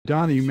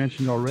Madonna, you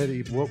mentioned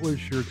already. What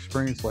was your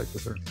experience like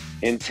with her?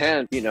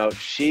 Intent, you know,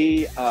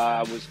 she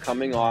was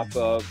coming off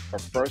of her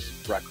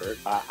first record.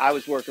 I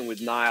was working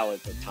with Nile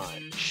at the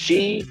time.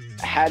 She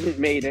hadn't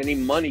made any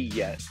money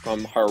yet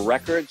from her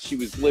records. She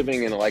was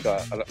living in like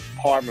an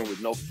apartment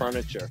with no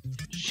furniture.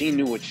 She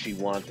knew what she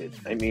wanted.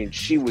 I mean,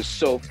 she was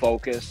so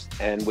focused.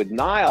 And with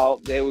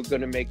Nile, they were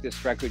going to make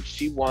this record.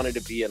 She wanted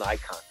to be an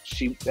icon.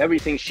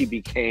 Everything she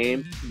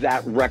became,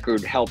 that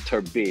record helped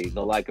her be.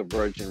 The Like a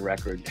Virgin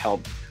record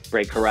helped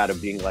break her out of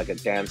being like a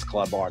dance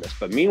club artist.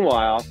 But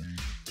meanwhile,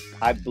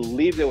 I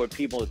believe there were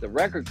people at the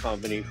record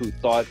company who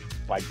thought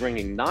by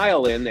bringing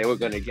Nile in, they were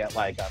going to get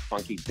like a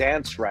funky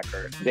dance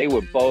record. They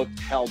were both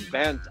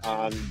hell-bent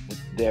on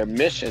their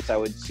missions. I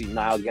would see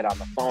Nile get on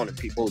the phone and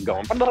people were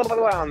going, blah, blah, blah,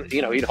 blah.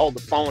 You know, he'd hold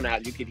the phone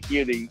out. You could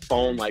hear the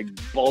phone like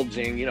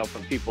bulging, you know,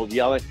 from people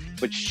yelling.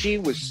 But she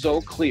was so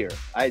clear.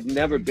 I had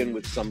never been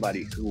with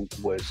somebody who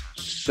was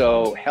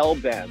so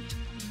hell-bent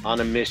on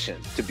a mission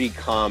to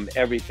become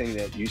everything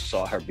that you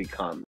saw her become.